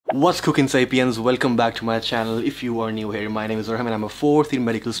What's cooking, sapiens? Welcome back to my channel. If you are new here, my name is Arham and I'm a fourth year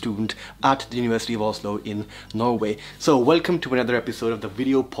medical student at the University of Oslo in Norway. So welcome to another episode of the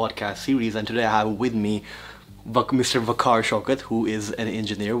video podcast series, and today I have with me Mr. Waqar, who is an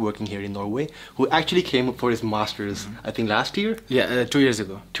engineer working here in Norway, who actually came for his master's, I think last year? Yeah, 2 years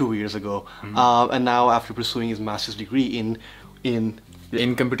ago. 2 years ago. And now after pursuing his master's degree in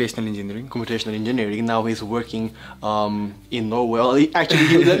computational engineering. Computational engineering. Now he's working in Norway. Well,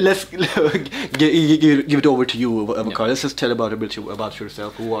 actually, let's give it over to you, Waqar. Yeah. Let's just tell a bit about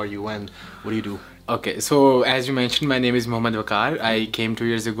yourself. Who are you and what do you do? Okay, so as you mentioned, my name is Waqar. I came 2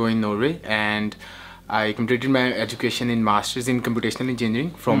 years ago in Norway, and I completed my education in Masters in Computational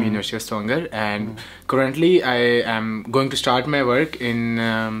Engineering from University of Oslo, and currently I am going to start my work in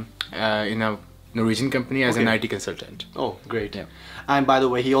a Norwegian company as an IT consultant. Oh, great. Yeah. And by the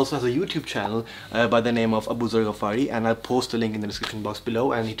way, he also has a YouTube channel by the name of Ghaffari, and I'll post the link in the description box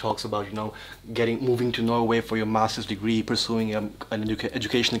below, and he talks about, you know, moving to Norway for your master's degree, pursuing an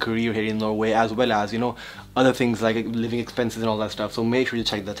educational career here in Norway, as well as, you know, other things like living expenses and all that stuff. So make sure you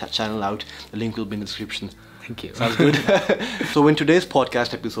check that channel out. The link will be in the description. Thank you. Sounds good. So in today's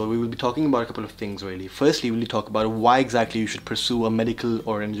podcast episode, we will be talking about a couple of things really. Firstly, we'll talk about why exactly you should pursue a medical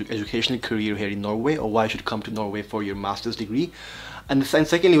or an educational career here in Norway, or why you should come to Norway for your master's degree. And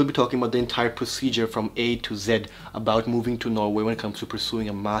secondly, we'll be talking about the entire procedure from A to Z about moving to Norway when it comes to pursuing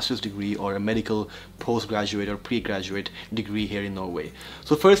a master's degree or a medical postgraduate or pre-graduate degree here in Norway.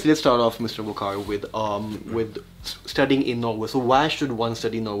 So first, let's start off, Mr. Waqar, with studying in Norway. So why should one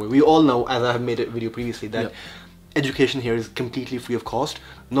study in Norway? We all know, as I have made a video previously, that education here is completely free of cost,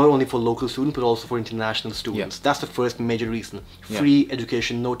 not only for local students but also for international students. That's the first major reason. Free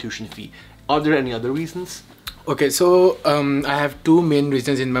education, no tuition fee. Are there any other reasons? Okay, so I have two main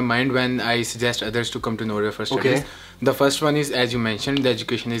reasons in my mind when I suggest others to come to Norway for studies. Okay. The first one is, as you mentioned, the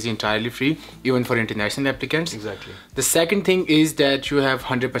education is entirely free, even for international applicants. Exactly. The second thing is that you have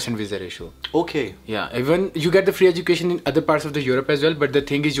 100% visa ratio. Okay. Yeah, even you get the free education in other parts of the Europe as well, but the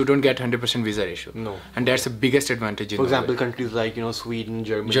thing is you don't get 100% visa ratio. No. And that's the biggest advantage in For example, Norway. Countries like, you know, Sweden,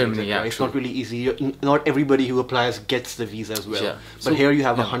 Germany, yeah, it's not really easy. Not everybody who applies gets the visa as well. Yeah. But so, here you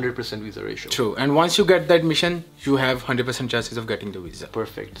have a 100% visa ratio. True. And once you get the admission, you have 100% chances of getting the visa.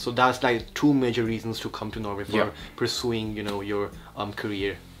 Perfect. So that's like two major reasons to come to Norway for pursuing, you know, your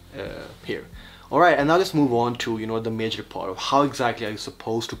career here. All right, and now let's move on to, you know, the major part of how exactly are you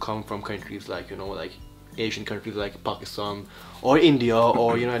supposed to come from countries like, you know, like Asian countries like Pakistan or India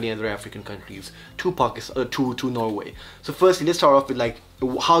or, you know, any other African countries to Norway. So firstly, let's start off with like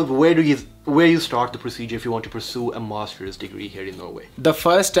where you start the procedure if you want to pursue a master's degree here in Norway. The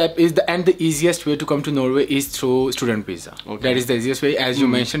first step is the easiest way to come to Norway is through student visa. Okay. That is the easiest way. As you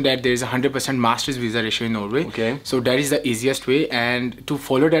mentioned that there is a 100% master's visa ratio in Norway. Okay. So that is the easiest way, and to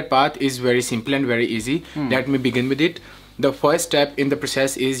follow that path is very simple and very easy. Let me begin with it. The first step in the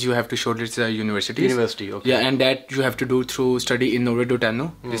process is you have to shortlist the universities. University, okay. Yeah, and that you have to do through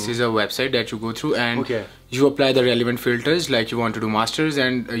studyinnorway.no. This is a website that you go through, and you apply the relevant filters, like you want to do masters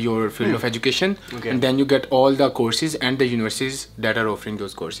and your field of education, and then you get all the courses and the universities that are offering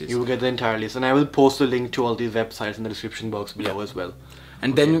those courses. You will get the entire list, and I will post the link to all these websites in the description box below as well.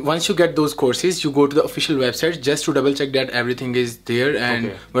 And then once you get those courses, you go to the official website just to double check that everything is there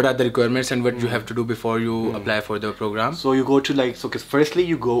and what are the requirements and what you have to do before you apply for the program. So you go to like, so cause firstly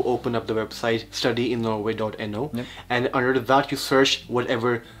you go open up the website studyinnorway.no, and under that you search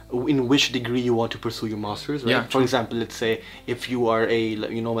whatever, in which degree you want to pursue your master's, right? For example, let's say if you are a,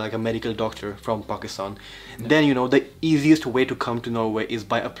 you know, like a medical doctor from Pakistan, then, you know, the easiest way to come to Norway is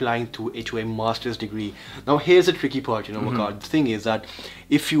by applying to a master's degree. Now here's the tricky part, you know, Waqar. The thing is that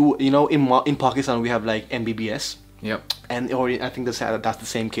if you know, in Pakistan we have like MBBS. And or I think that's the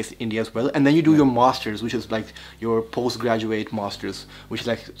same case in India as well. And then you do your masters, which is like your postgraduate masters, which is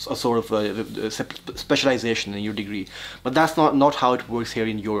like a sort of a specialization in your degree. But that's not how it works here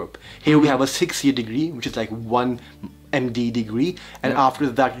in Europe. Here we have a 6-year degree, which is like one MD degree, and after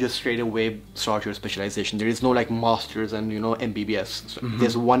that you just straight away start your specialization. There is no like masters and, you know, MBBS. So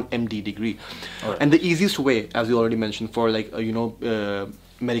there's one MD degree. And the easiest way, as you already mentioned, for like you know,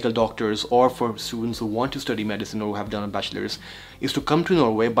 medical doctors or for students who want to study medicine or who have done a bachelor's is to come to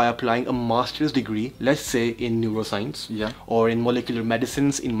Norway by applying a master's degree, let's say in neuroscience or in molecular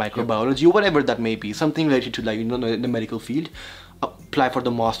medicines, in microbiology, or whatever that may be, something related to, like, you know, the medical field. Apply for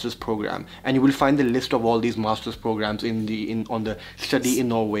the master's program, and you will find the list of all these master's programs on the Study in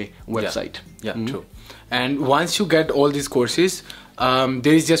Norway website. True. And once you get all these courses,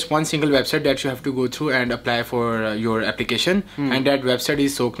 there is just one single website that you have to go through and apply for your application, and that website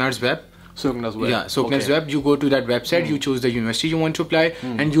is Soknar's Web. Sogna's Web. Yeah, Sogna's Web. You go to that website, you choose the university you want to apply,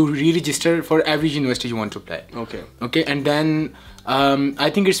 and you re-register for every university you want to apply. Okay. Okay, and then I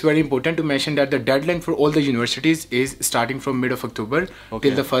think it's very important to mention that the deadline for all the universities is starting from mid of October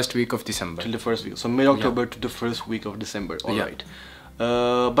till the first week of December. Till the first week. So mid-October to the first week of December. All right.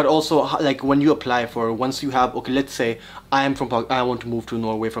 But also, like when you apply for, once you have, okay, let's say I want to move to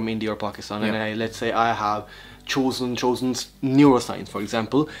Norway from India or Pakistan, and let's say I have chosen neuroscience, for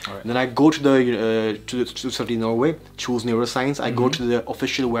example. Then I go to the to study in Norway, choose neuroscience. I go to the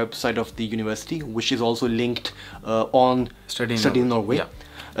official website of the university, which is also linked on study in Norway.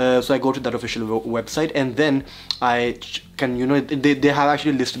 So I go to that official website, and then I can, they have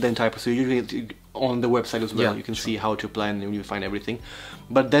actually listed the entire procedure on the website as well. You can see how to apply, and you find everything.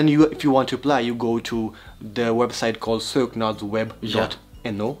 But then if you want to apply, you go to the website called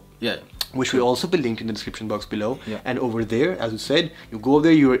søknadsweb.no. Which will also be linked in the description box below. And over there, as you said, you go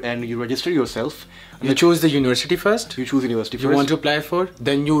there and you register yourself. You choose the university first. You choose the university first. You want to apply for,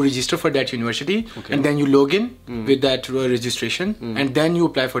 then you register for that university, and then you log in with that registration, and then you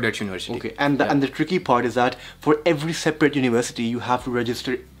apply for that university. Okay, and the tricky part is that for every separate university, you have to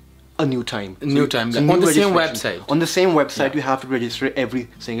register a new time. On the same website. On the same website, you have to register every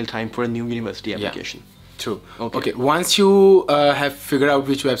single time for a new university application. True. Okay. Once you have figured out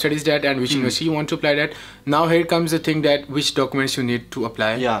which website is that and which university you want to apply that, now here comes the thing that which documents you need to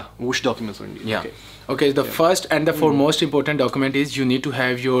apply. Which documents you need. Okay, the first and the foremost important document is you need to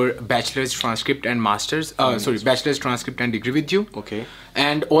have your bachelor's transcript and master's, bachelor's transcript and degree with you. Okay.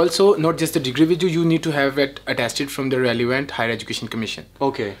 And also, not just the degree with you, you need to have it attested from the relevant higher education commission.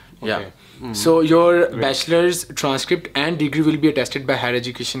 Okay. So your bachelor's transcript and degree will be attested by Higher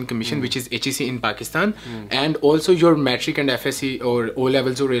Education Commission, which is HEC in Pakistan, and also your matric and FSC or O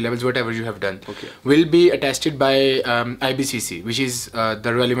levels or A levels, whatever you have done, will be attested by IBCC, which is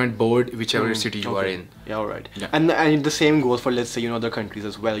the relevant board, whichever city you are in. And the same goes for, let's say, other countries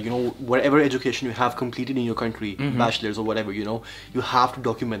as well. Whatever education you have completed in your country, bachelor's or whatever, you have to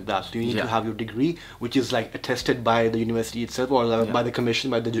document that. So you need to have your degree, which is like attested by the university itself or by the commission,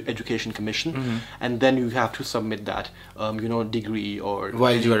 by the education commission, and then you have to submit that degree or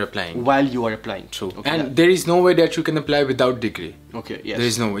while you are applying. True. And there is no way that you can apply without degree. There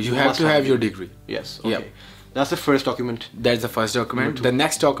is no way. You have to have your degree. That's the first document. That's the first document. The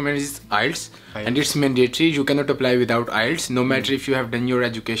next document is IELTS, and it's mandatory. You cannot apply without IELTS, no matter if you have done your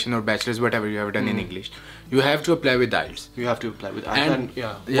education or bachelor's, whatever you have done in English. You have to apply with IELTS. And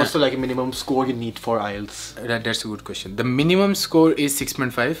what's the minimum score you need for IELTS? That's a good question. The minimum score is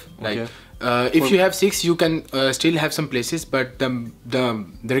 6.5. If you have 6, you can still have some places, but the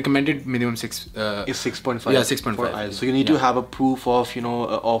recommended minimum 6 is 6.5. 6.5 for IELTS. So you need to have a proof of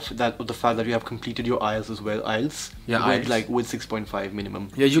of the fact that you have completed your IELTS as well. IELTS. With 6.5 minimum.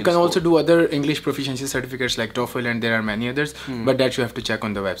 You can also do other English proficiency certificates like TOEFL, and there are many others, but that you have to check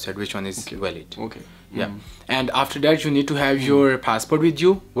on the website which one is valid. And after that, you need to have your passport with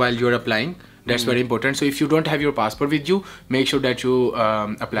you while you're applying. That's very important. So if you don't have your passport with you, make sure that you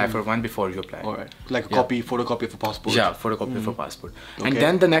apply for one before you apply. Like a photocopy of a passport. Photocopy of a passport. And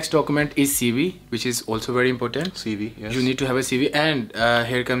then the next document is CV, which is also very important. CV, yes. You need to have a CV. And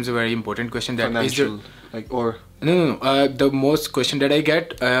here comes a very important question. That financial, No. The most question that I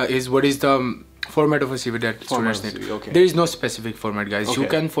get is what is the format of a CV that students need. There is no specific format, guys. You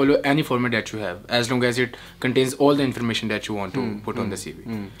can follow any format that you have, as long as it contains all the information that you want to put on the CV.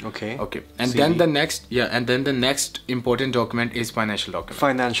 And then the next important document is financial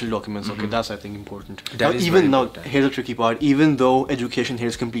documents. That's, I think, important. Here's the tricky part. Even though education here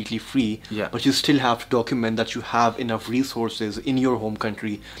is completely free, but you still have to document that you have enough resources in your home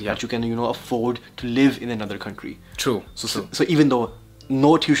country that you can afford to live in another country. True. So even though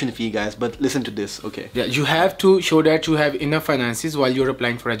no tuition fee, guys, but listen to this. You have to show that you have enough finances while you're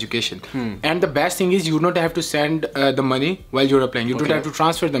applying for education. And the best thing is you don't have to send the money while you're applying. You don't have to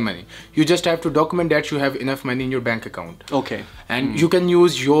transfer the money. You just have to document that you have enough money in your bank account. And you can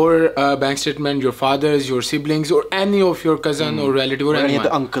use your bank statement, your father's, your siblings, or any of your cousin or relative or anyone. Any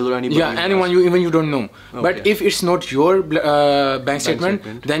uncle or anybody. Anyone you don't know. But if it's not your bank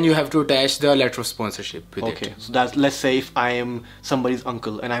statement, then you have to attach the letter of sponsorship with it. So that's, let's say if I am somebody's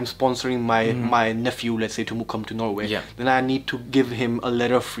uncle and I'm sponsoring my nephew, let's say, to come to Norway, then I need to give him a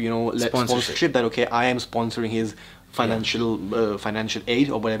letter of sponsorship that I am sponsoring his financial aid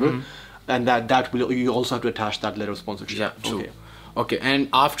or whatever, and that will, you also have to attach that letter of sponsorship. And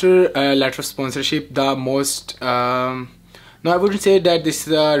after letter of sponsorship, the most no, I wouldn't say that this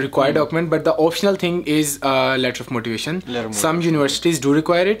is a required document, but the optional thing is letter of motivation. Some universities do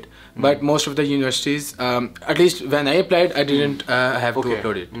require it, but most of the universities, at least when I applied, I didn't have to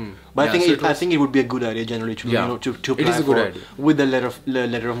upload it. But I think it would be a good idea generally to to apply with the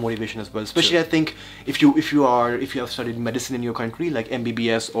letter of motivation as well. Especially I think if you have studied medicine in your country, like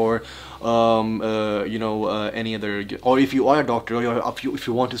MBBS or any other, or if you are a doctor, or if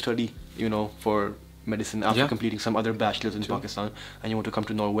you want to study for medicine after completing some other bachelors in Pakistan and you want to come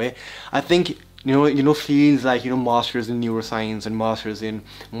to Norway, I think fields like masters in neuroscience and masters in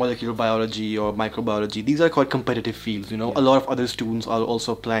molecular biology or microbiology, these are quite competitive fields. A lot of other students are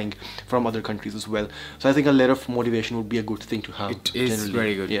also applying from other countries as well. So I think a letter of motivation would be a good thing to have. It is generally.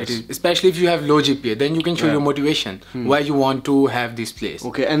 Very good. Yes. It is, especially if you have low GPA, then you can show your motivation why you want to have this place.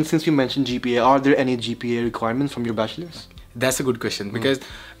 Okay, and since you mentioned GPA, are there any GPA requirements from your bachelor's? That's a good question, because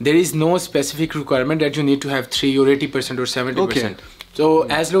there is no specific requirement that you need to have 3 or 80% or 70%. Okay. So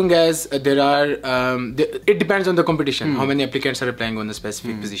as long as there are, it depends on the competition, how many applicants are applying on a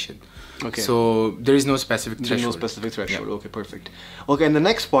specific position. Okay. So there is no specific threshold. There's no specific threshold. Okay, perfect. Okay, and the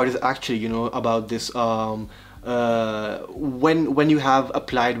next part is actually, about this. When you have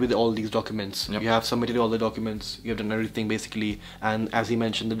applied with all these documents, you have submitted all the documents, you have done everything basically, and as you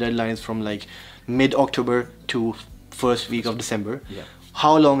mentioned, the deadline is from like mid-October to first week of December.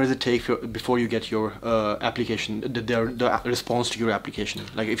 How long does it take before you get your application, the response to your application?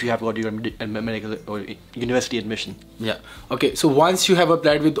 Like if you have got your medical or university admission. Yeah. Okay. So once you have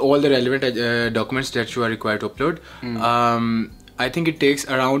applied with all the relevant documents that you are required to upload, I think it takes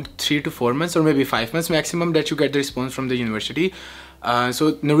around 3 to 4 months or maybe 5 months maximum that you get the response from the university.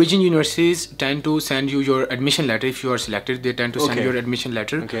 So Norwegian universities tend to send you your admission letter if you are selected. They tend to send your admission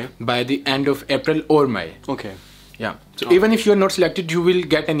letter by the end of April or May. Okay. Yeah. So even if you are not selected, you will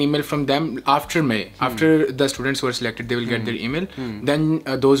get an email from them after May. After the students who are selected, they will get their email. Then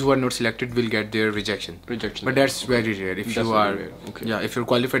those who are not selected will get their rejection. But that's very rare. If you are, if you're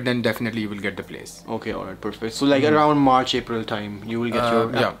qualified, then definitely you will get the place. Okay. All right. Perfect. So like around March, April time, you will get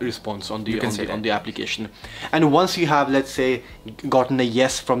your response on the application. And once you have, let's say, gotten a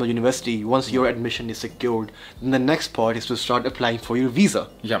yes from the university, once your admission is secured, then the next part is to start applying for your visa.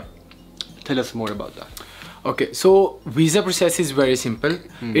 Yeah. Tell us more about that. Okay, so visa process is very simple.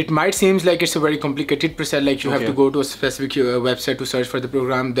 It might seem like it's a very complicated process, like you have to go to a specific website to search for the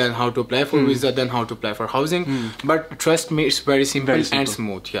program, then how to apply for visa, then how to apply for housing. But trust me, it's very simple, and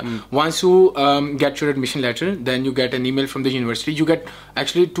smooth. Once you get your admission letter, then you get an email from the university. You get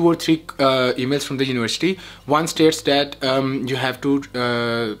actually 2 or 3 emails from the university. One states that you have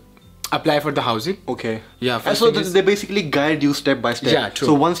to apply for the housing. Okay. Yeah. And so they basically guide you step by step. Yeah, true.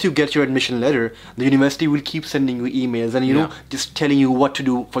 So once you get your admission letter, the university will keep sending you emails and just telling you what to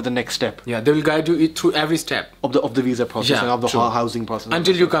do for the next step. Yeah, they will guide you through every step of the visa process and of the housing process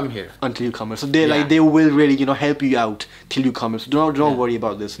until you come here. Until you come here. So they will really help you out till you come here. So don't worry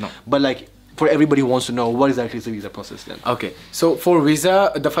about this. No. But like, for everybody who wants to know, what exactly is the visa process then? Okay, so for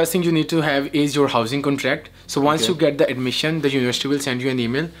visa, the first thing you need to have is your housing contract. So once you get the admission, the university will send you an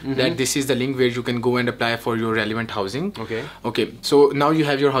email that this is the link where you can go and apply for your relevant housing. Okay, so now you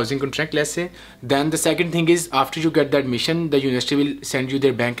have your housing contract, let's say. Then the second thing is, after you get the admission, the university will send you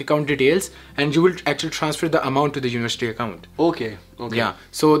their bank account details and you will actually transfer the amount to the university account. Okay. Yeah,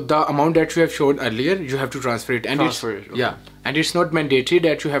 so the amount that you have showed earlier, you have to transfer it. And and it's not mandatory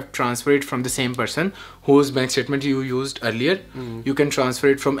that you have transferred it from the same person whose bank statement you used earlier. You can transfer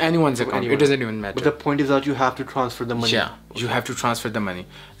it from anyone's account. It doesn't even matter. But the point is that you have to transfer the money. Yeah, you have to transfer the money,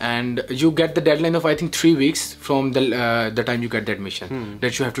 and you get the deadline of I think 3 weeks from the time you get the admission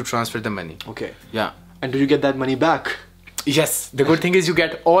that you have to transfer the money. Okay. Yeah. And do you get that money back? Yes, the good thing is you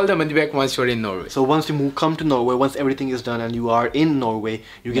get all the money back once you're in Norway. So once you come to Norway, once everything is done and you are in Norway,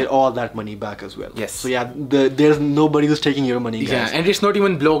 you get all that money back as well. Yes. So yeah, there's nobody who's taking your money, guys. Yeah, and it's not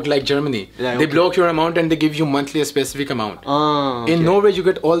even blocked like Germany. Yeah, they block your amount and they give you monthly a specific amount. In Norway, you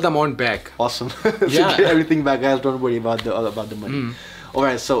get all the amount back. Awesome. So get everything back, guys. Don't worry about the money.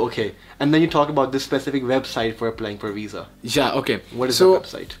 Alright, so okay. And then you talk about this specific website for applying for a visa. Yeah, okay. What is the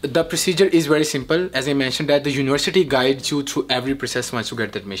website? The procedure is very simple. As I mentioned, that the university guides you through every process once you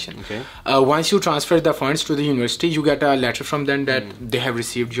get the admission. Okay. Once you transfer the funds to the university, you get a letter from them that they have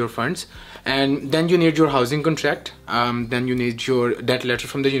received your funds. And then you need your housing contract. Then you need that letter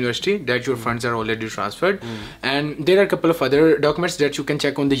from the university that your funds are already transferred. And there are a couple of other documents that you can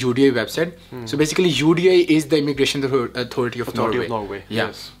check on the UDI website. So basically UDI is the Immigration Authority of Norway. Yeah.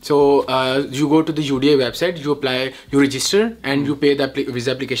 Yes. So you go to the UDA website, you apply, you register, and you pay the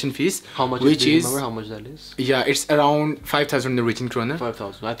visa application fees. How much? Which is, remember how much that is? Yeah, it's around 5,000 Norwegian kroner.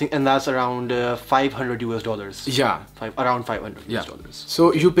 5,000, I think, and that's around $500. Yeah, around $500.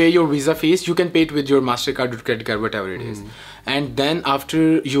 So you pay your visa fees. You can pay it with your MasterCard or credit card, whatever it is. And then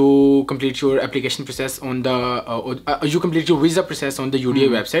after you complete your application process on the, you complete your visa process on the UDA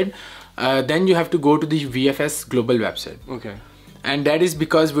website, then you have to go to the VFS Global website. Okay. And that is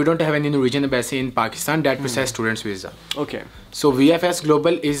because we don't have any Norwegian embassy in Pakistan that process students' visa. Okay. So VFS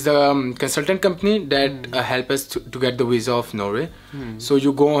Global is the consultant company that help us to get the visa of Norway. So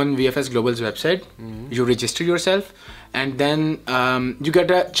you go on VFS Global's website, you register yourself, and then you get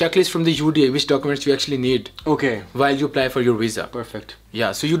a checklist from the UDA which documents you actually need. Okay. While you apply for your visa. Perfect.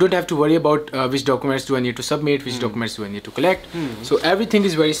 Yeah, so you don't have to worry about which documents do I need to submit, which documents do I need to collect. So everything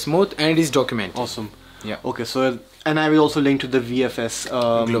is very smooth and it is documented. Awesome. Yeah. Okay, so, and I will also link to the VFS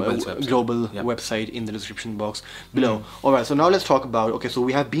global Yep. website in the description box below. Alright, so now let's talk about, okay, so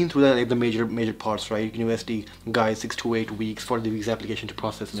we have been through the major parts, right? University guide, 6 to 8 weeks for the visa application to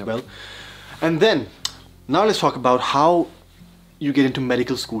process as well. And then, now let's talk about how you get into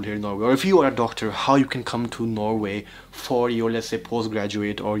medical school here in Norway, or if you are a doctor, how you can come to Norway for your, let's say,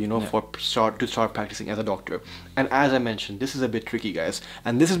 postgraduate, or for start practicing as a doctor. And as I mentioned, this is a bit tricky, guys,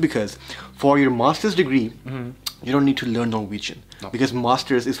 and this is because for your master's degree, you don't need to learn Norwegian, because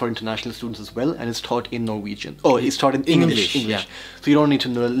master's is for international students as well, and it's taught in Norwegian. Oh, it's taught in English. Yeah. So you don't need to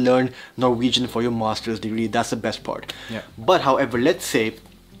learn Norwegian for your master's degree. That's the best part. Yeah. But however, let's say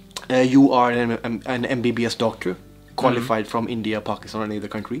you are an MBBS doctor, qualified from India, Pakistan, or any other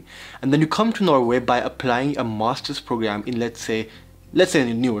country, and then you come to Norway by applying a master's program in, let's say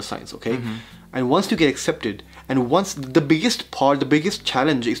in neuroscience, okay? And once you get accepted, and once the biggest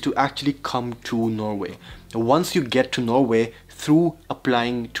challenge is to actually come to Norway. Once you get to Norway through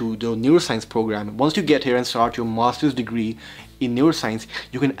applying to the neuroscience program, once you get here and start your master's degree in neuroscience,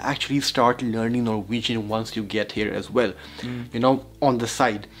 you can actually start learning Norwegian once you get here as well, on the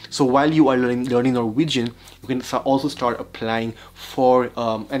side. So while you are learning Norwegian, you can also start applying for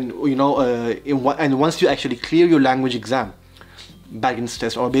and once you actually clear your language exam, Baggins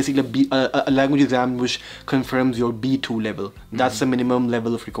test, or basically a language exam which confirms your B2 level. That's the minimum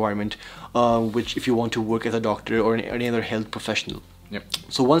level of requirement, which if you want to work as a doctor or any other health professional. Yep.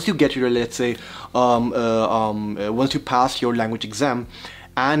 So once you get your, let's say, once you pass your language exam,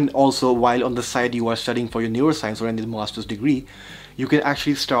 and also while on the side you are studying for your neuroscience or any master's degree, you can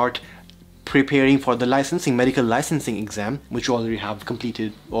actually start preparing for the medical licensing exam, which you already have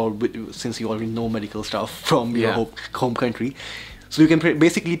completed, or since you already know medical stuff from your home country. So you can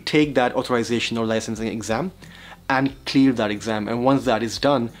basically take that authorization or licensing exam and clear that exam, and once that is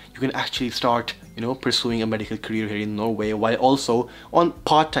done, you can actually start pursuing a medical career here in Norway, while also on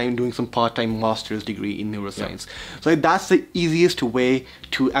part-time doing some part-time master's degree in neuroscience. So that's the easiest way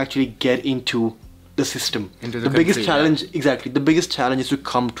to actually get into the system. Into the biggest challenge, exactly, the biggest challenge is to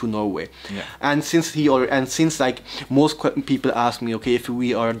come to Norway. And since like most people ask me, okay, if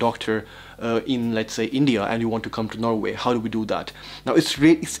we are a doctor in, let's say, India, and you want to come to Norway, how do we do that? Now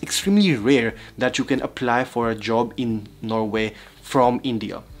it's extremely rare that you can apply for a job in Norway from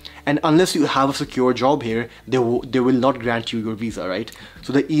India. And unless you have a secure job here, they will not grant you your visa, right?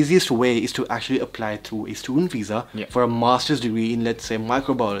 So the easiest way is to actually apply through a student visa for a master's degree in, let's say,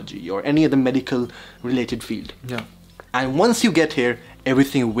 microbiology or any other medical related field. Yeah. And once you get here,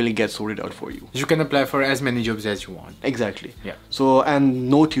 everything will get sorted out for you. You can apply for as many jobs as you want. Exactly. Yeah. So,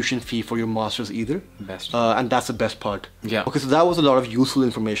 and no tuition fee for your master's either. Best. And that's the best part. Yeah. Okay, so that was a lot of useful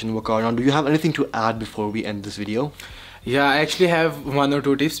information, Waqar. Now, do you have anything to add before we end this video? Yeah, I actually have 1 or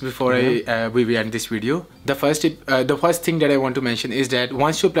 2 tips before we end this video. The first thing that I want to mention is that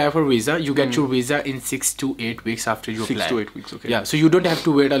once you apply for visa, you get your visa in 6 to 8 weeks after you apply. 6 to 8 weeks, okay. Yeah, so you don't have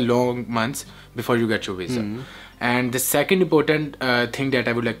to wait a long months before you get your visa. And the second important thing that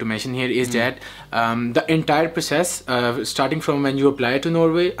I would like to mention here is that the entire process, starting from when you apply to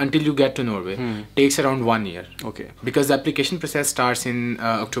Norway until you get to Norway, takes around 1 year. Okay. Because the application process starts in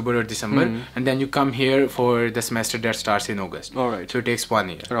October or December, and then you come here for the semester that starts in August. All right. So it takes 1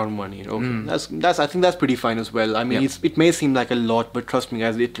 year. Around 1 year. Okay. I think that's pretty fine as well. I mean, it may seem like a lot, but trust me,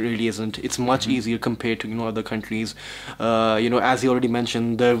 guys, it really isn't. It's much easier compared to other countries. As you already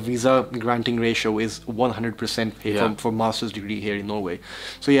mentioned, the visa granting ratio is 100% for master's degree here in Norway.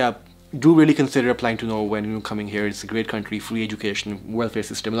 So yeah, do really consider applying to Norway when you're coming here. It's a great country, free education, welfare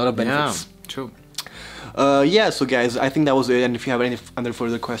system, a lot of benefits. Yeah, true. So guys, I think that was it. And if you have any other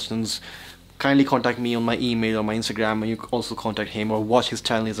further questions, kindly contact me on my email or my Instagram, and you can also contact him or watch his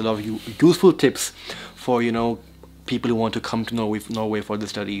channel. He has a lot of useful tips for people who want to come to Norway for the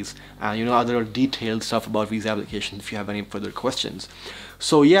studies, and you know, other detailed stuff about visa application if you have any further questions.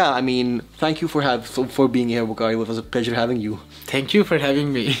 So yeah, I mean, thank you for being here, Waqar. It was a pleasure having you. Thank you for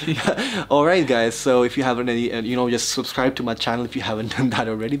having me. Alright guys, so if you haven't you know, just subscribe to my channel if you haven't done that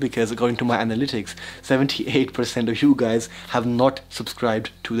already, because according to my analytics, 78% of you guys have not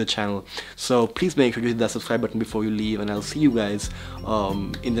subscribed to the channel. So please make sure you hit that subscribe button before you leave, and I'll see you guys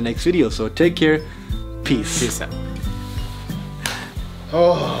in the next video. So take care. Peace. Peace out.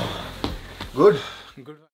 Oh, good. Good.